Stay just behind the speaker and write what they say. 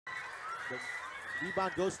The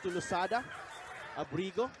rebound goes to Losada.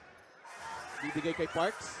 Abrigo. Bibigay kay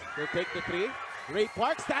Parks. He'll take the three. Ray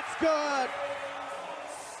Parks, that's good!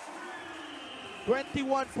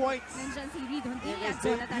 21 points. Nandiyan si Ridon at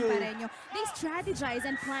Jonathan Pareño. They strategize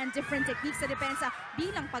and plan different techniques sa depensa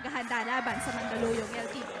bilang paghahanda laban sa Mandaluyong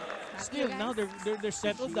LT. Still, now they're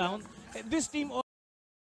settled down. This team all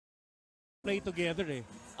play together.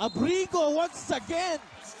 Abrigo once again.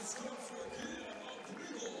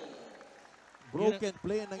 Broken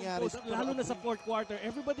play ang nangyari. Lalo na sa fourth quarter,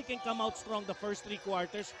 everybody can come out strong the first 3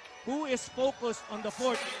 quarters. Who is focused on the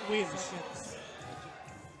fourth wins.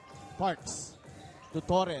 Parks to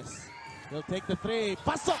Torres. He'll take the three.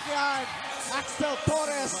 Pasok yan! Axel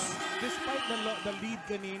Torres! Despite the lead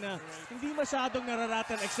kanina, hindi masyadong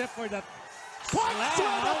nararatan except for that Parks to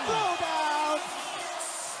the throwdown!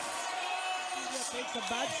 India takes a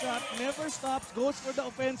bad shot, never stops, goes for the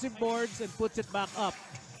offensive boards and puts it back up.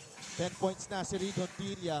 10 points na si Ridon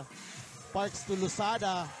Tilia. Parks to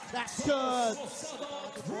Losada. That's good!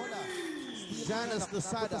 Janice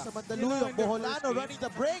Losada sa Mandaluyong. Boholano running the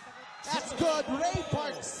break. That's good. Ray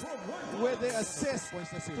Parks with the assist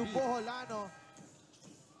to Boholano.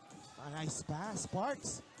 A nice pass.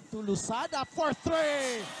 Parks to Losada for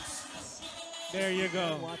 3. There you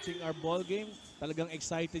go. Watching our ball game, talagang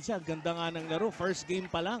excited siya. Ganda nga ng laro. First game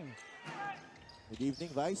pa lang. Good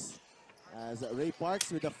evening, Vice. As Ray Parks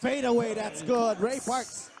with a fadeaway. That's good. Ray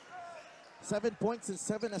Parks. 7 points and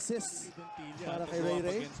 7 assists para kay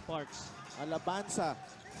Ray. Alabanza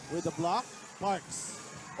with the block. Parks.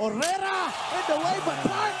 Orrera in the way, but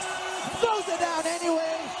Parks throws it down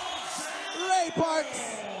anyway. Ray Parks.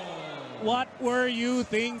 What were you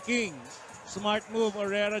thinking? Smart move,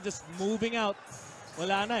 Orrera just moving out.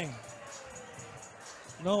 Wala na eh.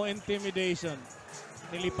 No intimidation.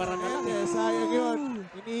 Niliparan na lang. Sayang yun.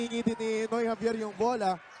 Hinihingi din ni Noy Javier yung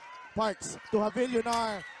bola. Parks to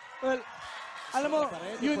Javillonar. Well, alam mo,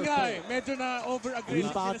 yun nga eh. Medyo na over-aggressive.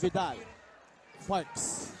 Rebound Vidal.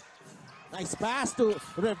 Parks. Nice pass to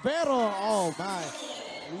Rivero. Oh my.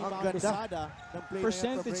 Ang ganda.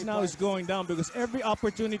 Percentage now is going down because every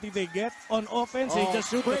opportunity they get on offense, they just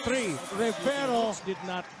shoot the 3. Rivero did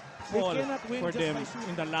not fall for them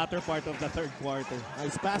in the latter part of the third quarter.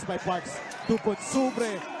 Nice pass by Parks to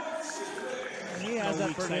Consubre. He has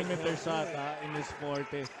a perimeter shot in his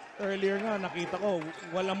forte. Earlier nga, nakita ko,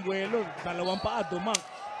 walang buwelo, 2 paa, dumang.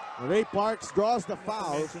 Ray Parks draws the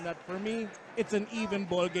foul. That for me, it's an even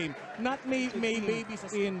ball game. Not may babies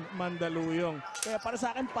in Mandaluyong. Kaya para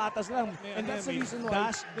sa akin, patas lang. And that's the reason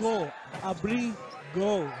why. Dash, go. Abri,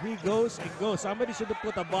 go. He goes and goes. Somebody should have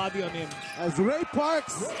put a body on him. As Ray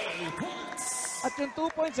Parks. At yung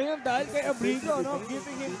 2 points ngayon dahil kay Abrigo, no?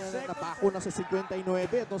 Giving him second. Napako na sa 59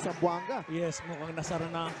 itong Zamboanga. Yes, mukhang nasara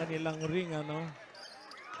na ang kanilang ring, ano?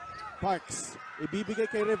 Parks, ibibigay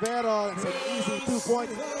kay Rivero. It's an easy 2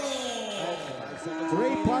 points.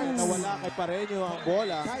 Ray Parks, nawala kay Pareño ang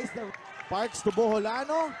bola. Parks to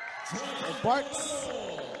Boholano. And Parks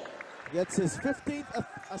gets his 15th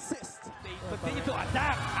assist. Continue to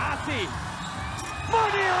attack. Asi.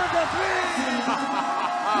 Money on the 3!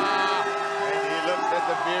 And he looks at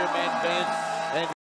the beer man bench. And